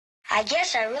I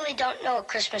guess I really don't know what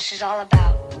Christmas is all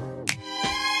about.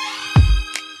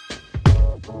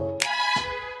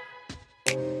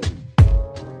 Isn't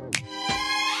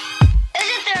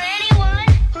there anyone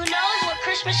who knows what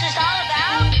Christmas is all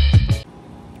about?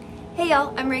 Hey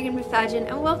y'all, I'm Reagan Mufajin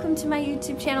and welcome to my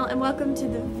YouTube channel and welcome to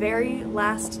the very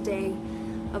last day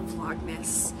of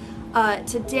Vlogmas.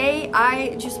 Today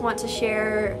I just want to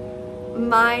share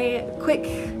my quick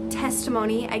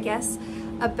testimony, I guess,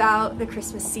 about the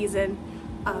Christmas season.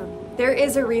 There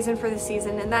is a reason for the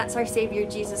season, and that's our Savior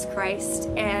Jesus Christ,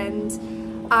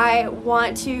 and I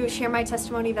want to share my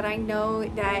testimony that I know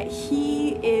that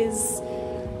He is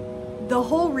the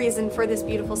whole reason for this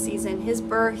beautiful season, His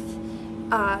birth,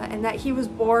 and that He was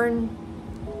born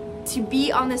to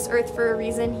be on this earth for a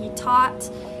reason. He taught,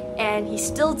 and He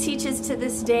still teaches to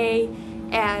this day,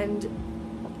 and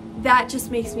that just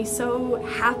makes me so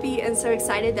happy and so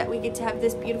excited that we get to have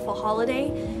this beautiful holiday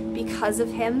because of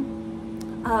Him.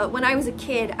 When I was a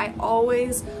kid, I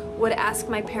always would ask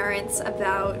my parents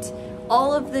about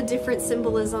all of the different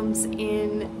symbolisms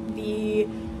in the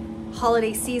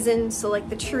holiday season, so like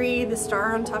the tree, the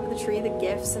star on top of the tree, the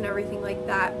gifts and everything like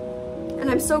that. And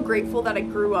I'm so grateful that I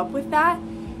grew up with that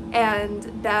and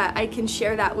that I can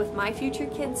share that with my future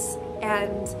kids,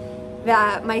 and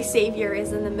that my Savior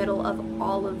is in the middle of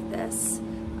all of this.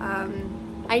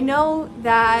 I know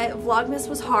that Vlogmas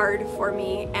was hard for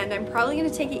me, and I'm probably going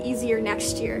to take it easier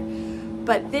next year,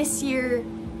 but this year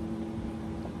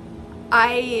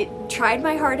I tried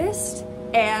my hardest,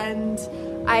 and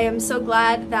I am so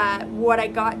glad that what I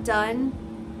got done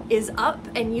is up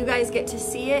and you guys get to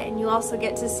see it, and you also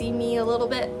get to see me a little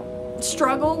bit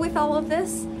struggle with all of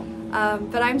this.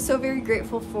 But I'm so very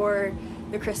grateful for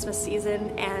the Christmas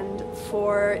season and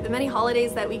for the many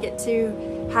holidays that we get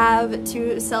to have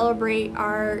to celebrate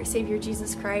our Savior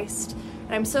Jesus Christ.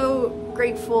 And I'm so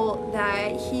grateful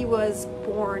that He was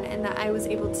born and that I was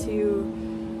able to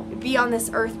be on this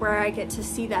earth where I get to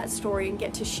see that story and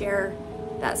get to share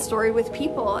that story with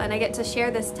people, and I get to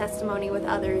share this testimony with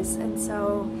others. And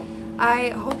so I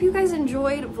hope you guys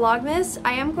enjoyed Vlogmas.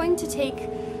 I am going to take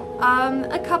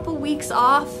a couple weeks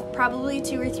off, probably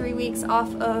 2 or 3 weeks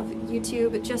off of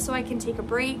YouTube, just so I can take a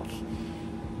break,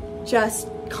 just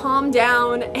calm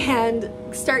down and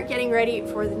start getting ready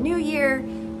for the new year.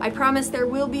 I promise there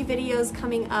will be videos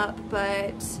coming up,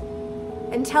 but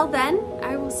until then,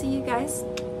 I will see you guys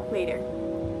later.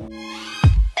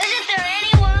 Isn't there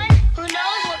anyone who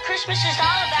knows what Christmas is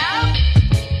all about?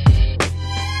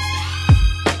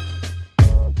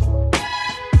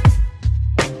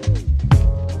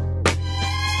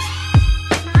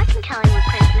 I can tell you what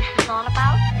Christmas is all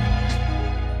about.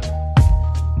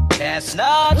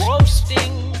 Chestnuts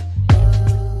roasting